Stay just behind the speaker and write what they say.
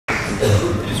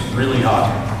It is really hot.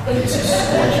 It's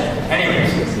scorching.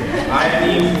 Anyways, I'm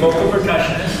the vocal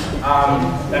percussionist.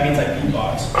 That means I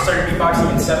beatbox. I started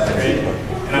beatboxing in 7th grade,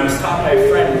 and I was taught by a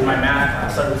friend in my math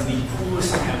class. That was the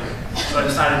coolest thing ever. So I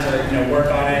decided to,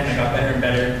 work on it, and I got better and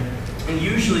better. And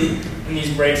usually in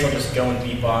these breaks, I'll just go and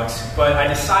beatbox. But I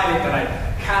decided that I'd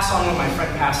pass on what my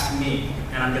friend passed to me,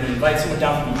 and I'm going to invite someone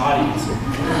down from the audience.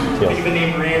 Think of a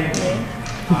name randomly.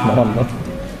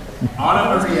 Anna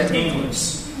Maria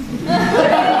Inglis.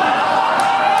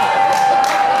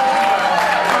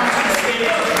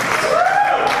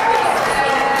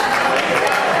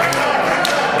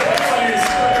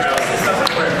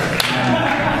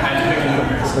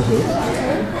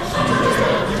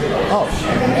 Oh.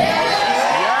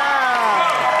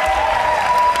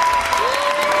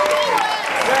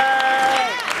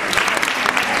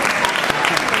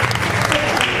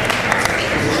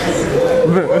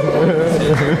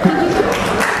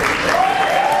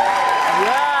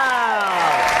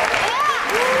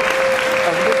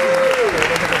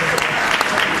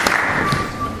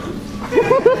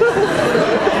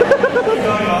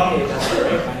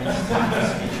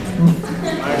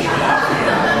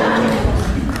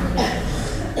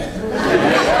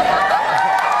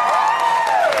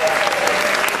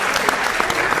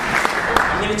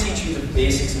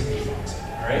 Basics of beatboxing,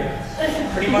 alright?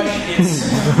 Pretty much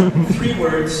it's 3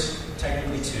 words,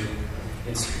 technically 2.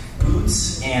 It's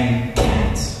boots and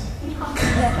cats.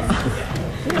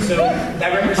 So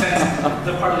that represents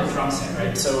the part of the drum set,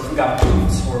 right? So if we got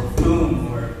boots or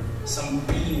boom or some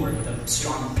B word with a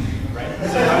strong B, right?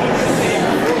 So I would say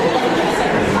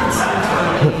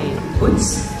boots.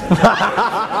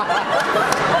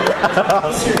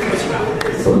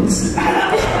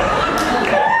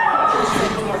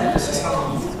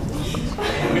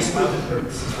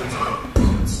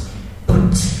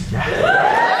 Boots.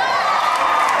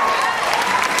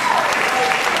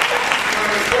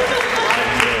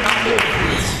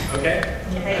 Okay?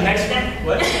 The next one?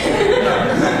 What?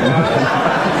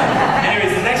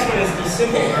 Anyways, the next one is the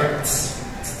symbol word.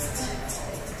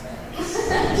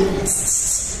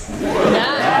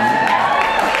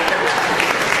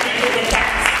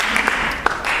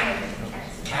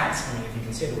 Cats? I mean, if you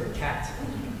can say the word cat.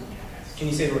 Can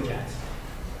you say the word cat?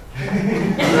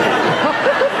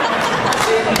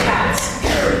 Cats.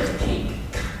 Cake.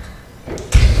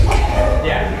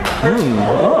 Yeah.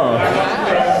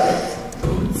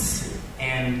 Boots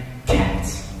and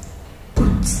cats.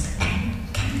 Boots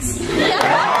and cats.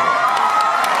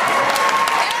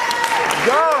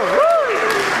 Go!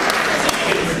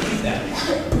 Repeat that.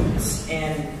 Boots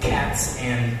and cats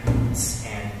and boots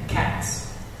and cats.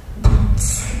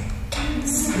 Boots and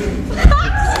cats.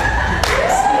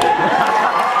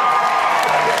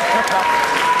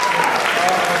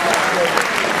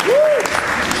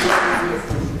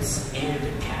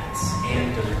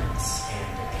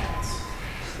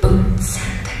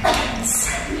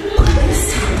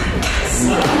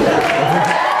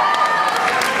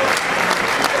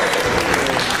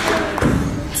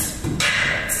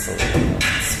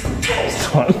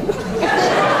 Fun.